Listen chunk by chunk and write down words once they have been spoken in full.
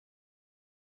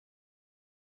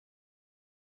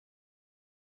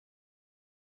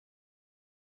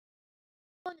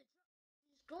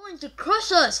Going to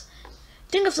crush us.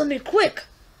 Think of something quick.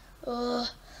 Oh,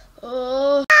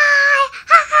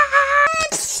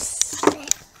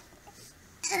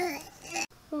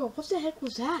 what the heck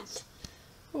was that?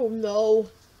 Oh no.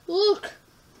 Look.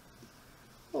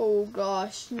 Oh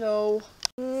gosh, no.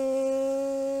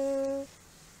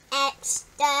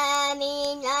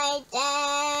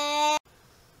 Exterminated.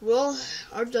 Well,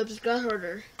 our job just got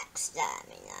harder. Exterminate.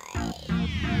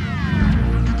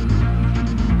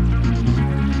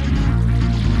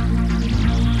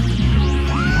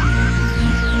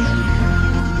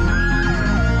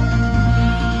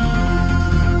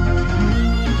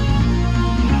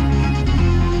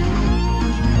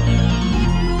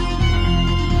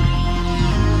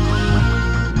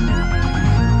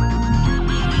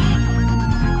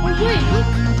 Wait, look!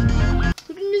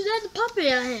 We can use that to puppet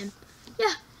at him.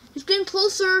 Yeah, he's getting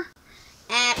closer.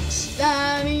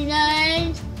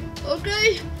 Exterminate!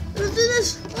 Okay, let's do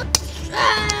this!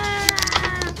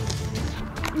 Ah!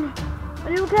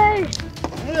 Are you okay?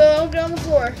 Yeah, okay, on the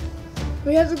floor.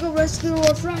 We have to go rescue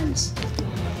our friends.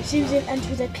 It seems they've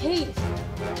entered the cave.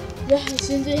 Yeah, it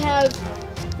seems they have.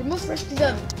 We must rescue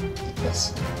them.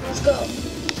 Yes, let's go.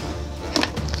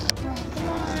 Come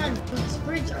on! It's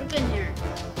pretty dark in here.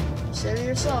 Say it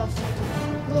yourself.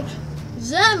 Look,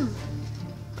 them!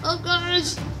 Oh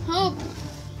guys, help!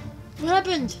 What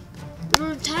happened? We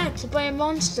were attacked by a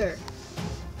monster.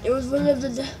 It was one of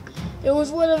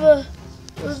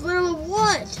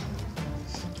what?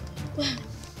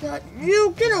 Not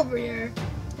you, get over here.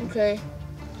 Okay.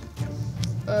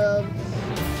 So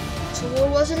what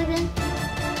was it again?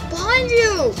 Behind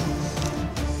you!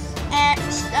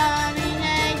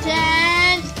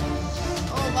 Exterminated!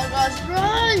 Oh my gosh,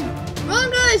 run!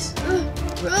 Run, guys!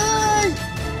 Run! Run!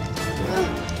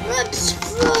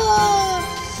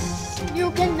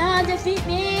 You cannot defeat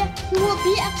me! You will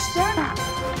be exterminated!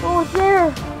 Oh,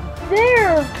 there!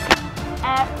 There!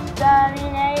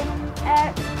 Exterminate!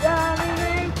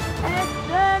 Exterminate!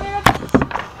 Exterminate!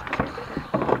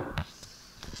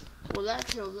 Well, that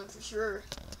killed them for sure.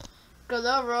 Got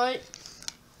that right.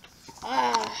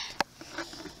 Ow,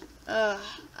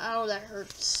 that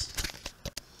hurts.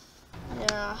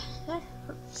 Yeah, that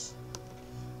hurts.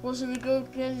 Well, should we go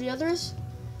get the others?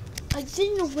 I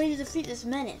think the way to defeat this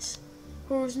menace,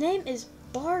 whose name is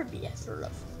Barbie, I've heard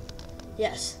of.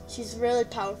 Yes, she's really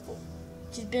powerful.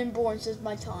 She's been born since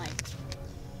my time.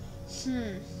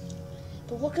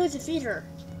 But what could defeat her?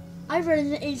 I read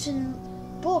in the ancient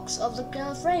books of the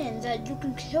Gallifreyans that you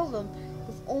can kill them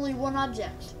with only one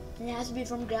object, and it has to be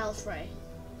from Gallifrey.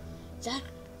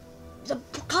 The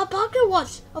pocket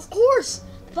watch, of course!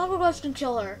 The pocket watch can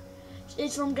kill her.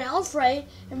 It's from Gallifrey,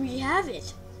 and we have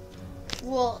it.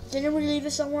 Well, didn't we leave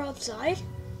it somewhere outside?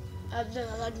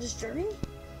 Like this journey?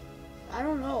 I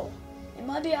don't know. It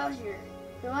might be out here.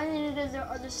 We might need to get their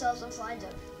other selves and find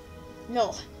them.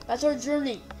 No, that's our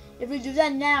journey. If we do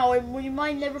that now, we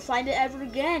might never find it ever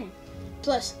again.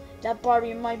 Plus, that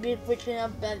Barbie might be waking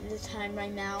up at this time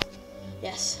right now.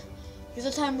 Yes. Use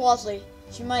the time wisely.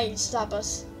 She might stop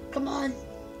us. Come on.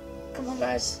 Come on,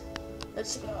 guys.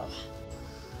 Let's go.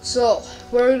 So,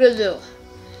 what are we gonna do?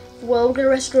 Well, we're gonna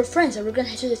rescue our friends and we're gonna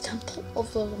head to the Temple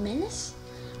of the Menace?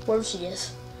 Wherever she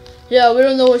is. Yeah, we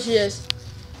don't know where she is.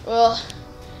 Well,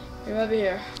 she might be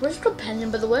here. Where's your companion,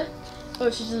 by the way?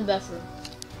 Oh, she's in the bathroom.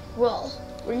 Well,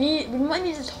 we might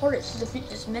need the TARDIS to defeat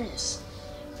this menace.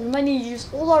 We might need to use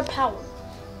all our power.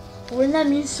 But wouldn't that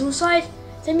mean suicide?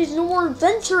 That means no more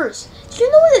adventures. Do you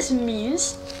know what this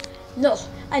means? No,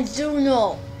 I do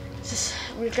know.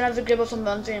 We're gonna have to give up some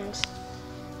things.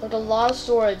 Like a lot of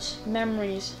storage,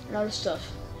 memories, and other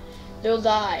stuff. They'll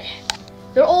die.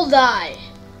 They'll all die.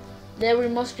 Then we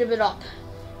must give it up.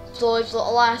 So it's the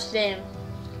last thing.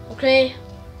 Okay?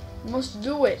 We must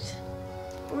do it.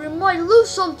 Or we might lose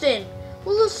something.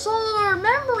 We'll lose some of our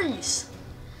memories.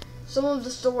 Some of the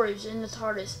storage in the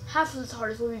TARDIS, half of the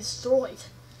TARDIS will be destroyed.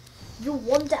 You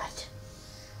want that?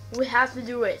 We have to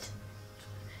do it.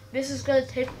 This is gonna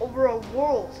take over a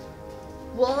world.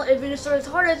 Well, if we destroy the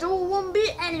TARDIS, there won't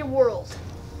be any world.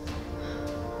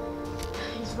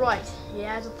 He's right. He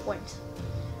has a point.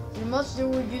 You must do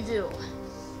what you do.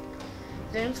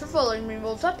 Thanks for following me,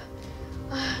 Wolfstep.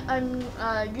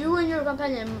 You and your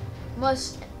companion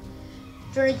must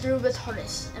journey through the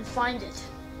TARDIS and find it,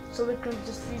 so we can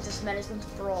defeat this menace once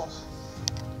for all.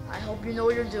 I hope you know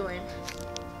what you're doing.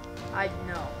 I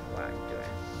know what I'm doing.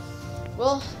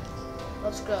 Well,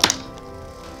 let's go.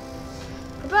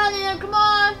 Companion, come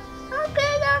on!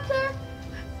 Okay, doctor.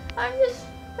 I'm just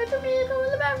wait for me to go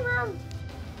in the bathroom.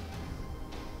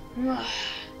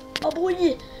 Oh boy,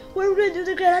 what are we gonna do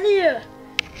to get out of here?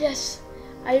 Yes,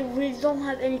 we don't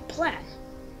have any plan.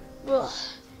 Well,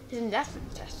 isn't that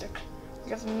fantastic?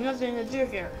 There's nothing to do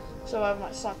here. So I have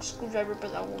my sonic screwdriver,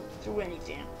 but that won't do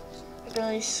anything. I can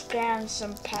only scan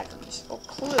some patterns or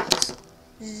clues.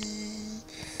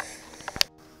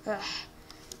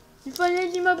 You find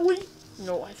anything, my boy?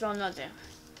 No, I found nothing.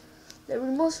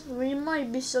 Then we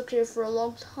might be stuck here for a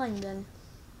long time then.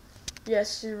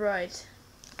 Yes, you're right.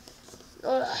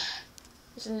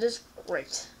 Isn't this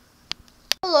great?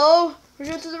 Hello, we're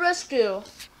here to the rescue.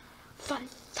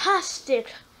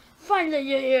 Fantastic! Finally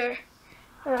you're here.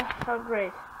 How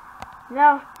great.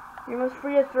 Now, you must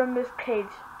free us from this cage.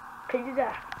 Can you do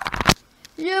that?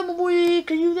 Yeah, my boy.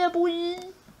 Can you do that, boy?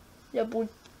 Yeah, boy.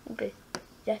 Okay.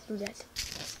 Yeah, do that.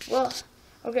 Well,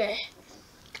 okay.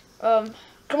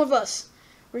 Come with us.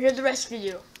 We're here to rescue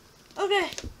you. Okay.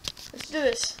 Let's do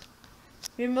this.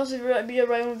 We must be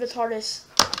arriving with the TARDIS.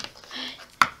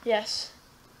 Yes.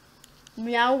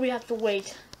 Now we have to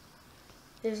wait.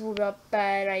 This will be a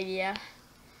bad idea.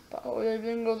 But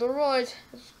everything goes alright.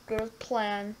 It's a good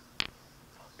plan.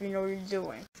 Hope you know what you're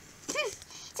doing. So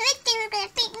they think they're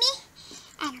gonna beat me?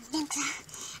 I don't think so.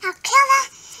 I'll kill her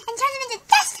and turn them into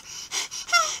dust.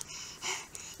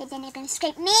 You think they're gonna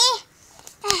escape me?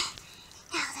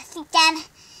 Oh, let's think them. Like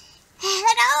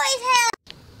I always have.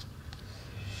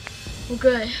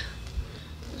 Okay.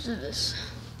 Let's do this.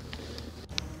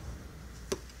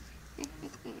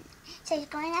 So you're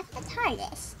going after the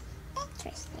TARDIS.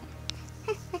 Interesting.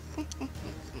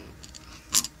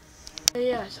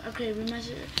 Yes, okay, we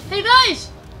must. Hey guys!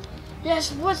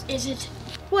 Yes, what is it?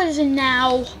 What is it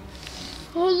now?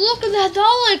 Oh, look at that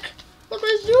Dalek! Look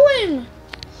what it's doing!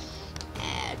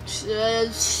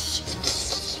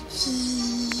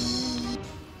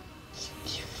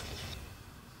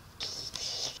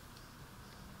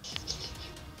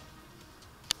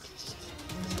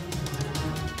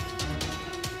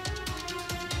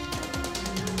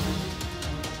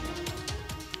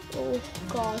 Oh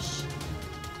gosh.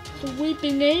 The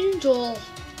weeping angel.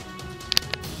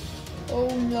 Oh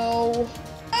no.